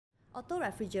Auto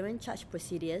refrigerant charge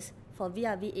procedures for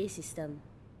VRV-A system.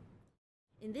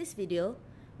 In this video,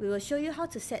 we will show you how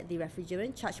to set the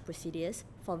refrigerant charge procedures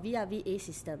for VRV-A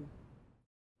system.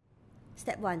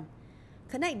 Step 1.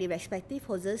 Connect the respective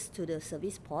hoses to the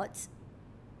service ports.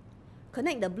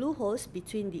 Connect the blue hose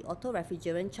between the auto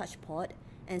refrigerant charge port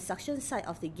and suction side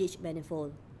of the gauge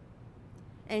manifold.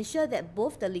 Ensure that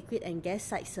both the liquid and gas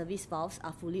side service valves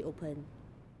are fully open.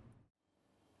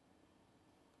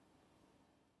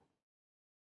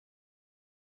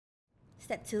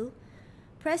 Step 2.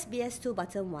 Press BS2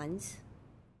 button once.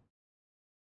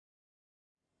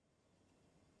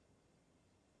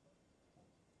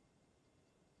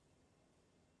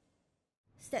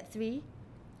 Step 3.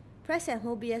 Press and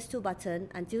hold BS2 button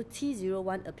until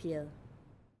T01 appear.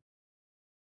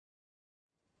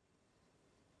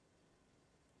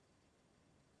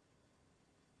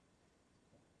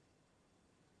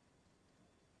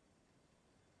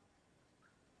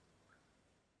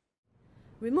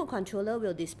 Remote controller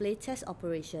will display test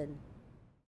operation.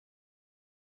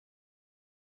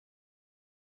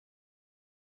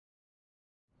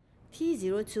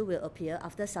 T02 will appear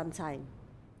after some time.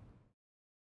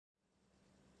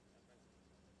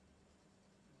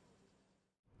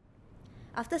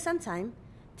 After some time,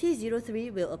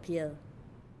 T03 will appear.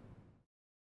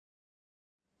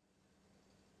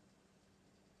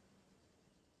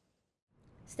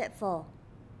 Step 4.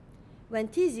 When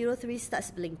T03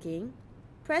 starts blinking,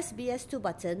 press BS2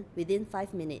 button within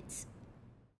 5 minutes.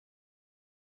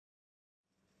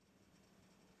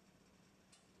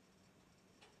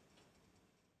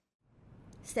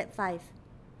 Step 5.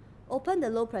 Open the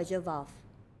low pressure valve.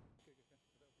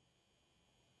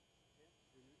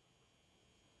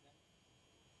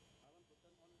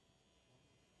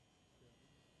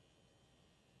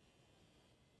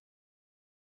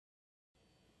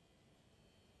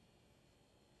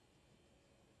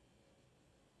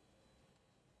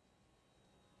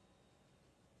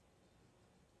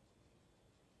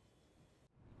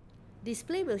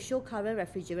 Display will show current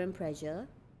refrigerant pressure,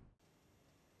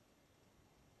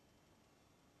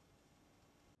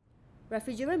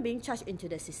 refrigerant being charged into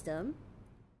the system,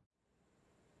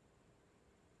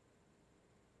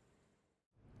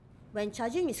 when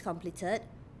charging is completed,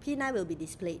 P9 will be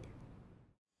displayed.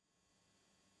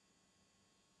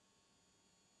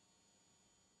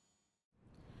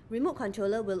 Remote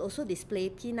controller will also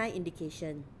display P9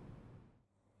 indication.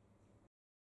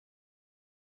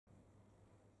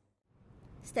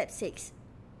 Step 6.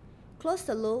 Close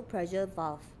the low pressure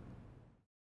valve.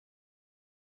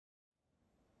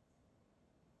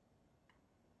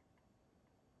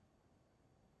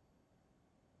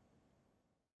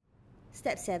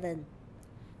 Step 7.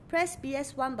 Press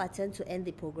BS1 button to end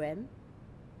the program,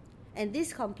 and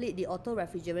this completes the auto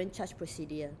refrigerant charge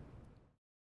procedure.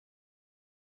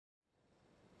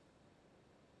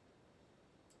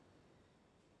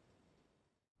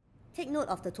 Take note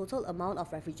of the total amount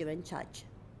of refrigerant charge.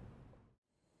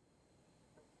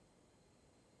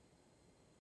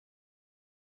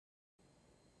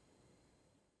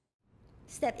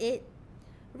 Step 8.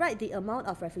 Write the amount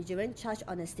of refrigerant charge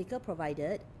on a sticker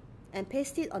provided and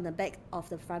paste it on the back of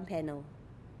the front panel.